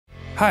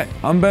Hi,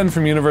 I'm Ben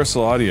from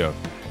Universal Audio,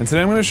 and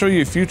today I'm going to show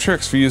you a few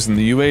tricks for using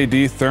the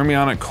UAD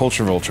Thermionic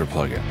Culture Vulture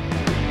plugin.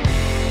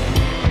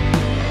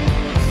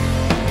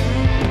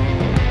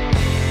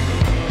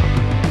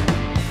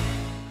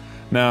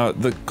 Now,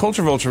 the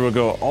Culture Vulture will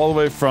go all the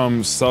way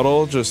from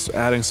subtle, just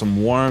adding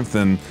some warmth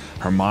and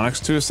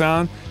harmonics to a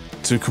sound,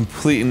 to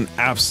complete and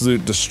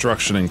absolute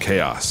destruction and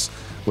chaos,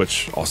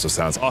 which also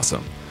sounds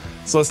awesome.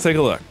 So let's take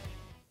a look.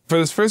 For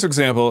this first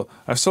example,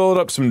 I've soloed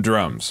up some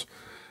drums.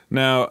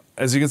 Now,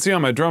 as you can see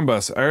on my drum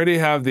bus, I already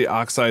have the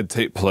oxide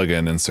tape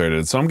plugin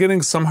inserted, so I'm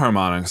getting some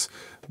harmonics,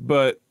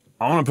 but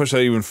I want to push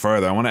that even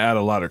further. I want to add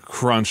a lot of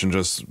crunch and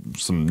just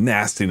some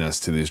nastiness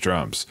to these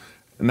drums.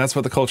 And that's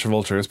what the Culture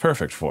Vulture is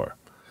perfect for.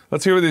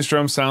 Let's hear what these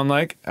drums sound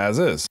like as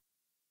is.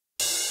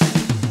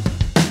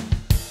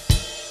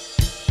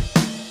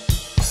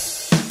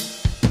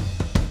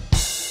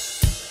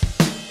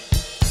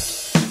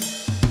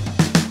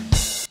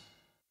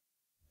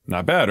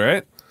 Not bad,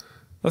 right?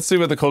 Let's see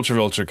what the Culture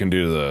Vulture can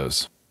do to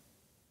those.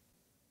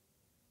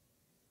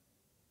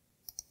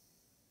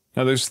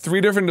 Now there's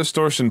three different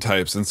distortion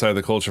types inside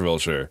the Culture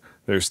Vulture.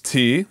 There's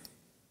T,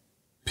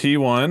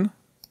 P1,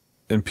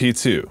 and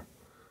P2.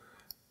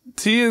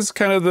 T is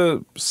kind of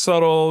the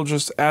subtle,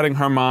 just adding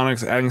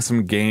harmonics, adding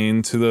some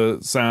gain to the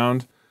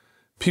sound.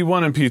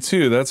 P1 and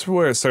P2, that's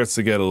where it starts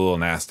to get a little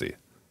nasty.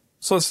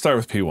 So let's start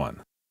with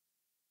P1.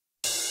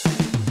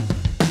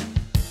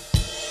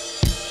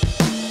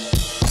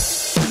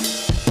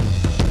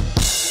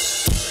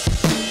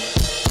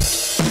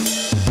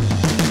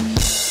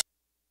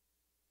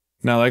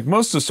 Now, like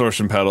most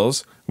distortion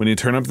pedals, when you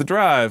turn up the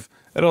drive,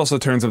 it also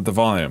turns up the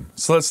volume.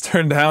 So let's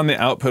turn down the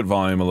output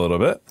volume a little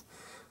bit,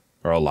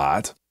 or a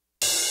lot.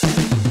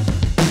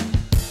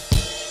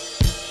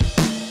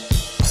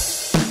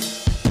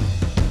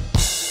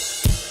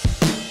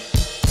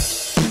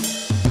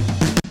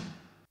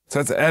 So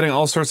that's adding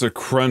all sorts of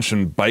crunch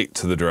and bite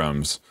to the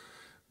drums.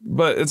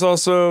 But it's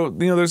also,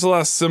 there's a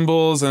lot of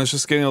cymbals and it's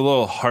just getting a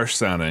little harsh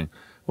sounding.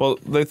 Well,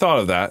 they thought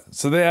of that,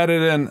 so they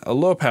added in a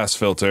low-pass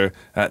filter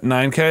at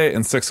 9K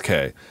and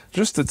 6K,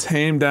 just to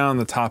tame down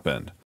the top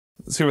end.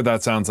 Let's see what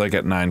that sounds like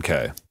at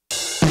 9K.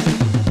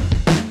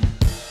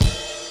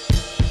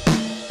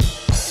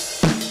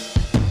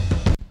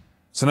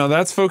 So now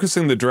that's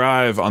focusing the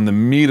drive on the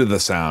meat of the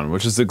sound,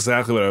 which is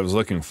exactly what I was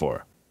looking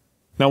for.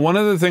 Now, one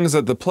of the things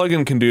that the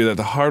plugin can do that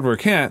the hardware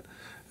can't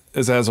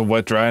is it has a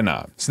wet-dry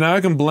knob. So now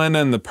I can blend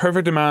in the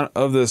perfect amount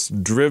of this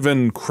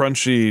driven,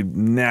 crunchy,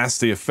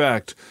 nasty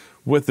effect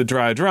with the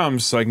dry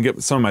drums so I can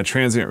get some of my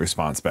transient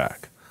response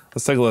back.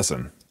 Let's take a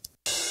listen.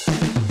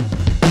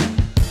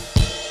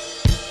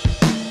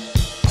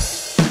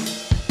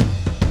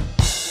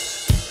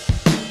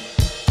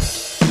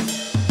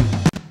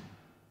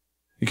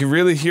 You can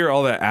really hear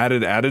all that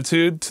added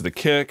attitude to the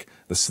kick,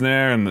 the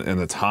snare, and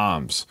the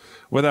toms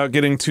without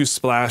getting too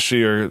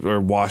splashy or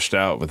washed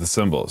out with the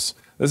cymbals.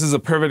 This is a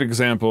perfect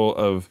example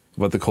of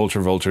what the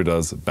Culture Vulture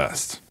does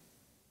best.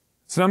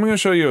 So now I'm going to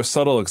show you a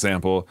subtle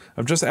example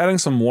of just adding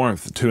some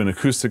warmth to an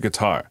acoustic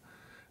guitar.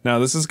 Now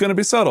this is going to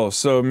be subtle,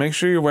 so make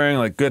sure you're wearing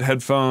like good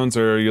headphones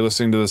or you're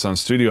listening to this on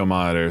studio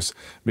monitors,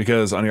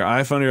 because on your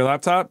iPhone or your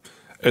laptop,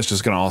 it's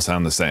just going to all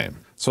sound the same.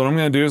 So what I'm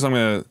going to do is I'm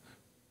going to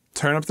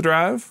turn up the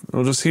drive, and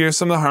we'll just hear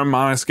some of the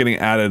harmonics getting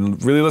added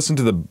and really listen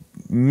to the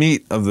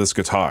meat of this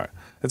guitar.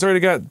 It's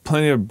already got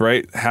plenty of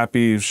bright,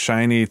 happy,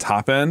 shiny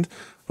top end.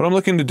 What I'm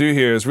looking to do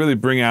here is really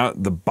bring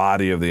out the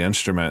body of the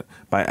instrument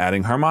by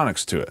adding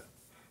harmonics to it.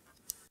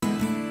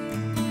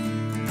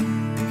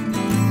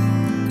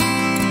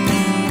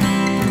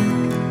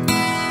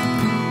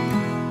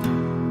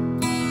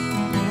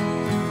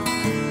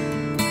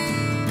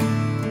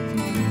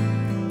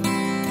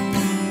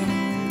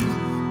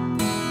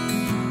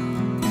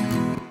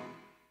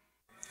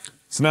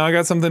 So now I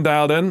got something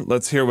dialed in.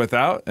 Let's hear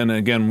without, and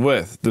again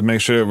with, to make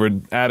sure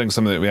we're adding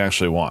something that we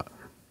actually want.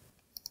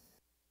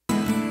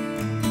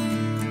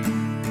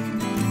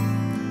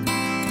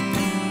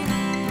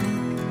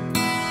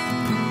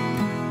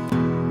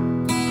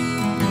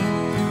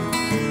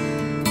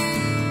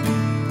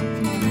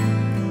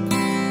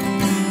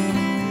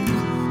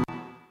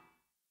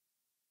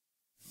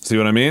 See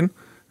what I mean?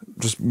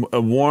 Just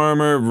a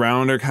warmer,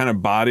 rounder kind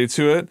of body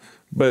to it.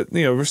 But,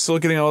 we're still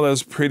getting all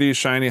those pretty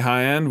shiny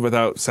high end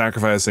without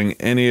sacrificing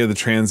any of the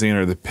transient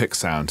or the pick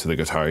sound to the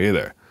guitar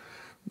either.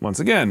 Once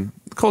again,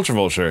 Culture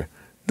Vulture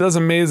does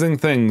amazing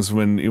things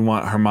when you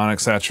want harmonic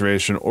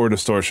saturation or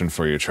distortion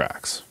for your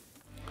tracks.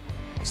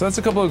 So that's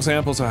a couple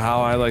examples of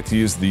how I like to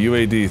use the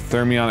UAD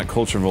Thermionic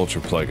Culture Vulture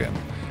plugin.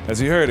 As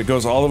you heard, it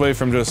goes all the way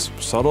from just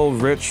subtle,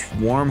 rich,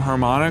 warm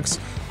harmonics,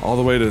 all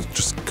the way to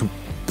just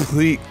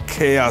complete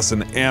chaos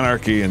and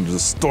anarchy and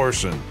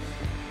distortion.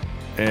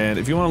 And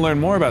if you want to learn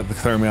more about the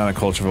Thermionic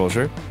Culture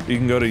Vulture, you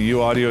can go to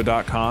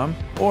uaudio.com,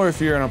 or if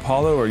you're an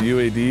Apollo or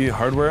UAD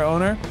hardware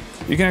owner,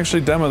 you can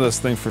actually demo this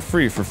thing for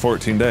free for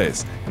 14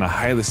 days, and I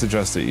highly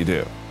suggest that you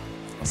do.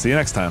 I'll see you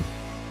next time.